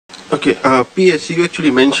Okay, PS, you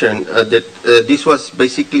actually mentioned that this was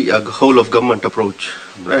basically a whole of government approach,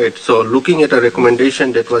 right? So looking at a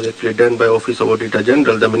recommendation that was actually done by Office of Auditor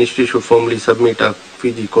General, the Ministry should formally submit a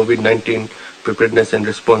Fiji COVID-19 preparedness and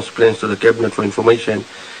response plans to the Cabinet for information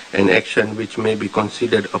and action which may be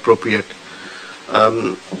considered appropriate.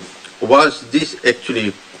 Was this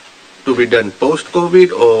actually to be done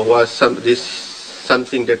post-COVID, or was this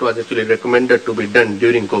something that was actually recommended to be done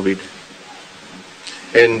during COVID?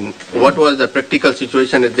 And what was the practical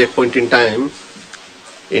situation at that point in time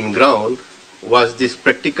in ground? Was this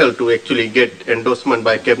practical to actually get endorsement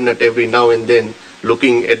by Cabinet every now and then,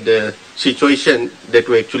 looking at the situation that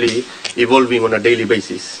were actually evolving on a daily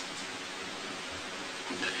basis?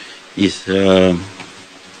 Yes, I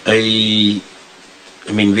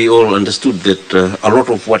mean, we all understood that a lot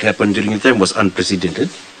of what happened during the time was unprecedented.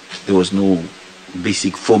 There was no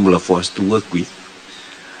basic formula for us to work with.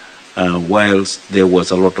 Whilst there was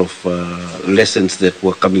a lot of lessons that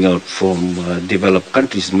were coming out from developed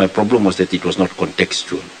countries, my problem was that it was not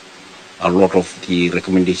contextual. A lot of the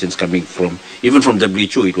recommendations coming from, even from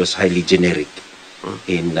WHO, it was highly generic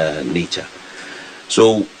in nature.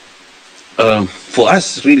 So for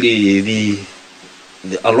us, really,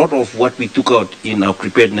 a lot of what we took out in our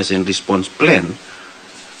preparedness and response plan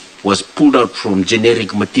was pulled out from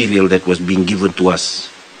generic material that was being given to us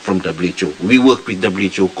from WHO. We worked with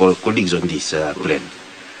WHO colleagues on this plan,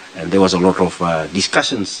 and there was a lot of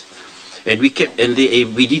discussions, and we kept, and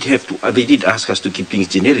we did have to, they did ask us to keep things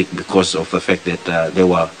generic because of the fact that there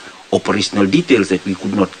were operational details that we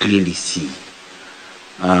could not clearly see.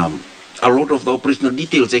 A lot of the operational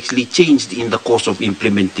details actually changed in the course of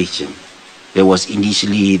implementation. There was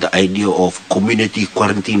initially the idea of community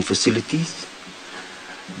quarantine facilities,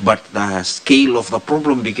 but the scale of the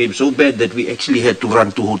problem became so bad that we actually had to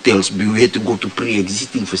run to hotels. We had to go to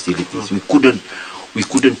pre-existing facilities. We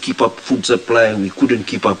couldn't keep up food supply. We couldn't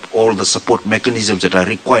keep up all the support mechanisms that are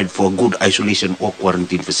required for good isolation or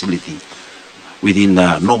quarantine facility within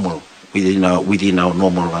our normal.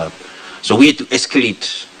 So we had to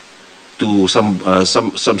escalate to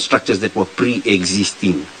some structures that were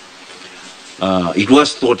pre-existing. It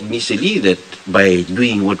was thought initially that by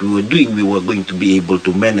doing what we were doing, we were going to be able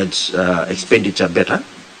to manage expenditure better,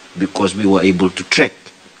 because we were able to track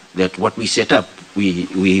that what we set up, we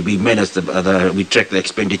managed we tracked the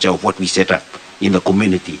expenditure of what we set up in the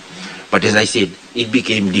community. But as I said, it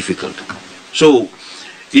became difficult. So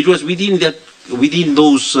it was within that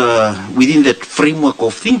framework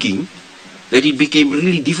of thinking that it became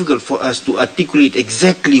really difficult for us to articulate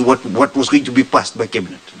exactly what was going to be passed by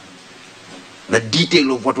Cabinet. The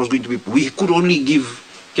detail of what was going to be, we could only give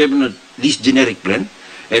Cabinet this generic plan,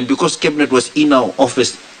 and because Cabinet was in our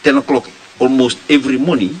office 10 o'clock almost every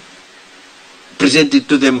morning, presented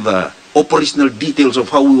to them the operational details of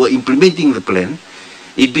how we were implementing the plan,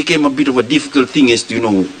 it became a bit of a difficult thing as to,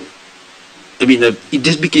 I mean, it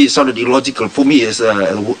just sounded illogical for me as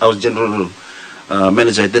I was general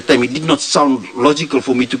manager at that time. It did not sound logical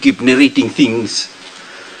for me to keep narrating things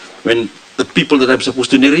when the people that I'm supposed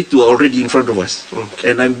to narrate to are already in front of us. Okay.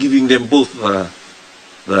 And I'm giving them both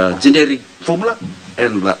the generic formula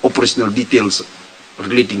and the operational details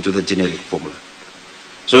relating to the generic formula.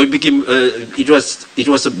 So it became, it was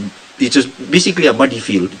basically a muddy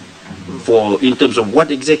field in terms of what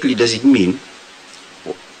exactly does it mean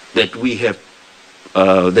that we have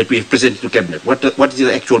presented to Cabinet. What is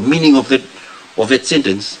the actual meaning of that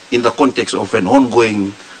sentence in the context of an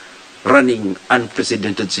ongoing, running,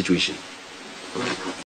 unprecedented situation?